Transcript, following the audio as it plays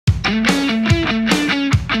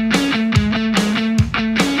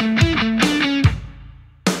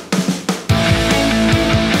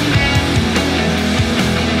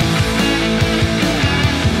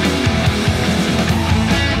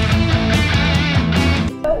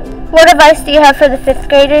What advice do you have for the 5th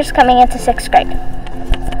graders coming into 6th grade?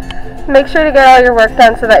 Make sure to get all your work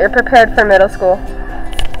done so that you're prepared for middle school.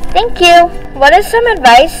 Thank you. What is some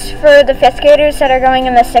advice for the 5th graders that are going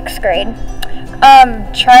in the 6th grade?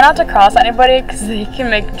 Try not to cross anybody because they can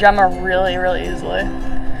make drama really, really easily.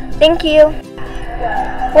 Thank you.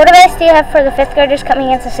 What advice do you have for the 5th graders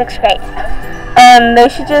coming into 6th grade? They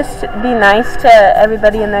should just be nice to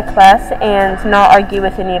everybody in their class and not argue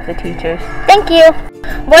with any of the teachers. Thank you.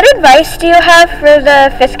 What advice do you have for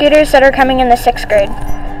the 5th graders that are coming in the 6th grade?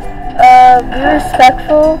 Be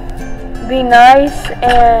respectful, be nice,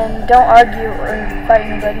 and don't argue or fight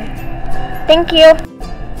anybody. Thank you.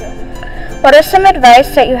 What is some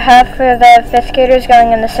advice that you have for the 5th graders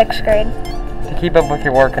going in the 6th grade? To keep up with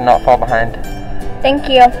your work and not fall behind. Thank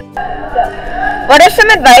you. What is some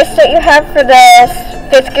advice that you have for the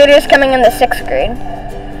 5th graders coming in the 6th grade?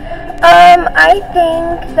 I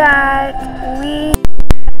think that we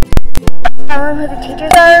tell them who the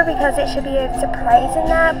teachers are because it should be a surprise in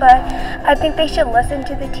that, but I think they should listen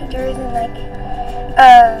to the teachers and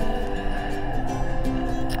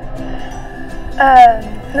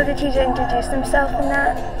let the teacher introduce themselves and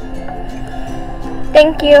that.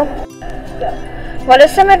 Thank you. What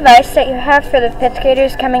is some advice that you have for the 5th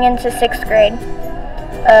graders coming into 6th grade?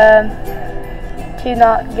 To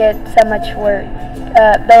not get so much work.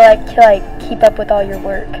 To keep up with all your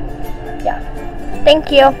work. Yeah.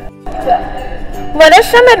 Thank you. What is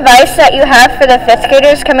some advice that you have for the 5th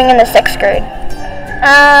graders coming in the 6th grade?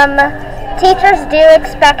 Teachers do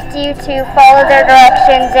expect you to follow their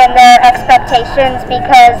directions and their expectations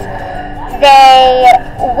because they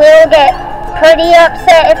will get pretty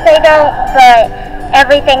upset if they don't, but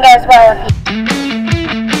everything goes well if you.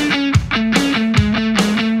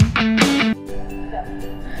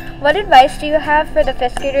 What advice do you have for the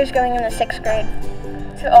 5th graders going in the 6th grade?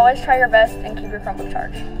 To always try your best and keep your Chromebook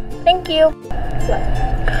charged. Thank you.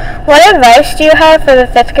 What advice do you have for the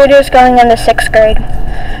 5th graders going in the 6th grade?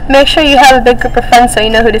 Make sure you have a big group of friends so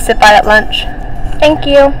you know who to sit by at lunch. Thank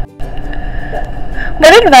you.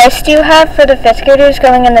 What advice do you have for the 5th graders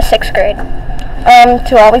going in the 6th grade?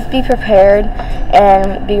 To always be prepared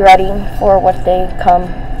and be ready for what they come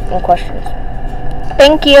in questions.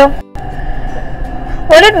 Thank you.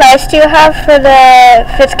 What advice do you have for the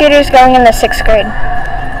 5th graders going in the 6th grade?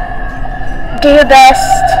 Do your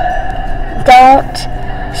best. Don't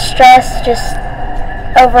stress. Just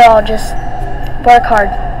overall, just work hard.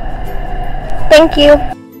 Thank you.